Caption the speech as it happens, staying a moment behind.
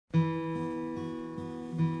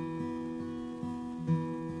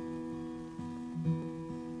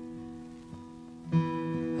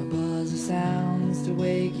to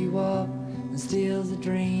wake you up and steals a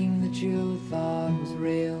dream that you thought was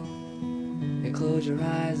real. You close your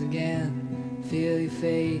eyes again, feel your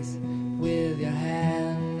face with your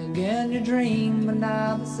hand. Again you dream, but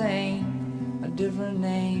not the same. A different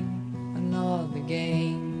name, another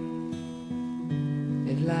game.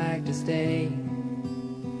 You'd like to stay,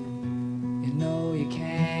 you know you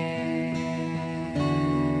can.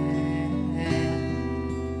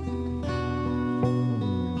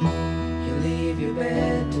 You leave your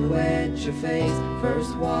bed to wet your face.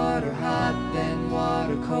 First water hot, then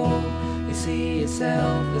water cold. You see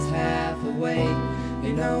yourself as half awake.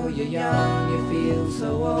 You know you're young, you feel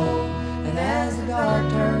so old. And as the dark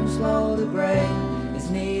turns slow to gray, it's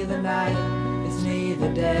neither night, it's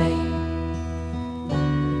neither day.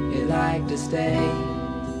 You like to stay,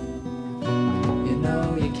 you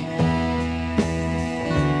know you can.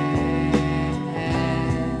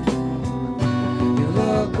 You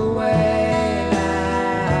look away now,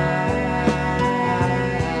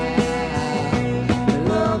 you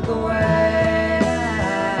look away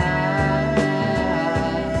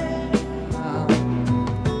now.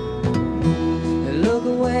 You look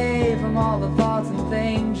away from all the thoughts and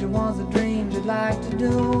things you once had dreamed you'd like to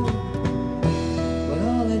do.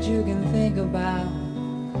 All that you can think about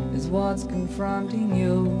is what's confronting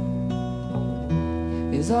you.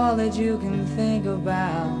 Is all that you can think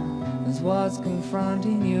about is what's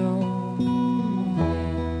confronting you.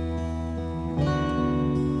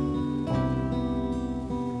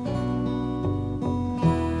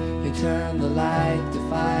 You turn the light to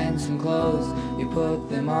find some clothes. You put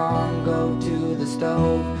them on, go to the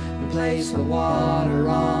stove. Replace the water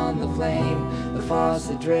on the flame. The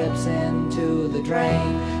faucet drips into the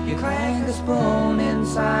drain. You crank a spoon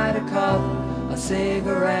inside a cup. A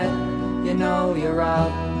cigarette, you know you're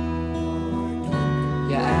up.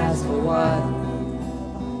 You ask for what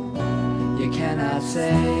you cannot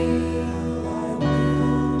say.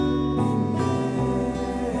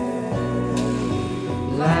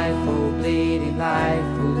 Life, oh bleeding life,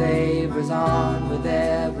 who labors on with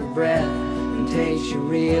every breath and takes you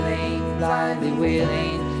reeling, blindly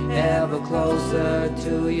wheeling, ever closer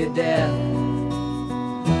to your death.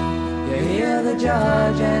 You hear the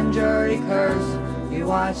judge and jury curse. You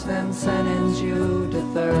watch them sentence you to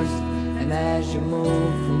thirst. And as you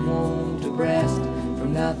move from womb to breast,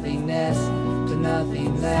 from nothingness to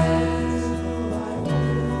nothing less,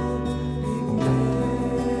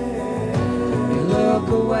 you look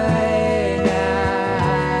away now,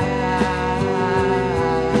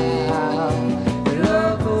 you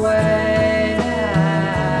look away now.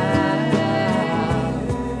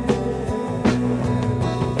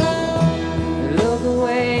 You look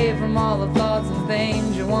away from all the thoughts and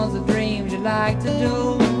things you once had dreamed you'd like to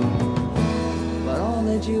do. But all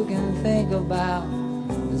that you can think about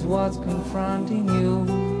is what's confronting you.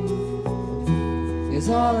 Is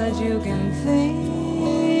all that you can think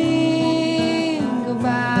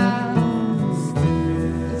about.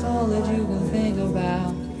 It's all that you can think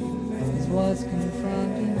about is what's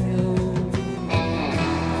confronting you.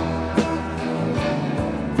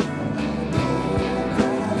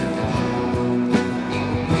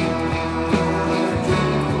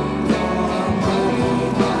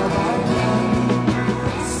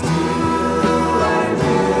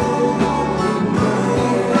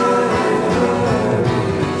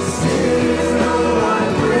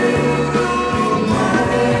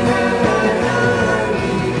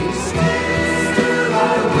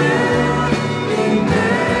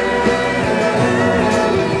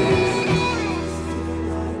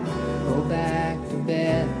 Go back to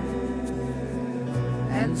bed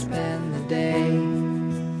and spend the day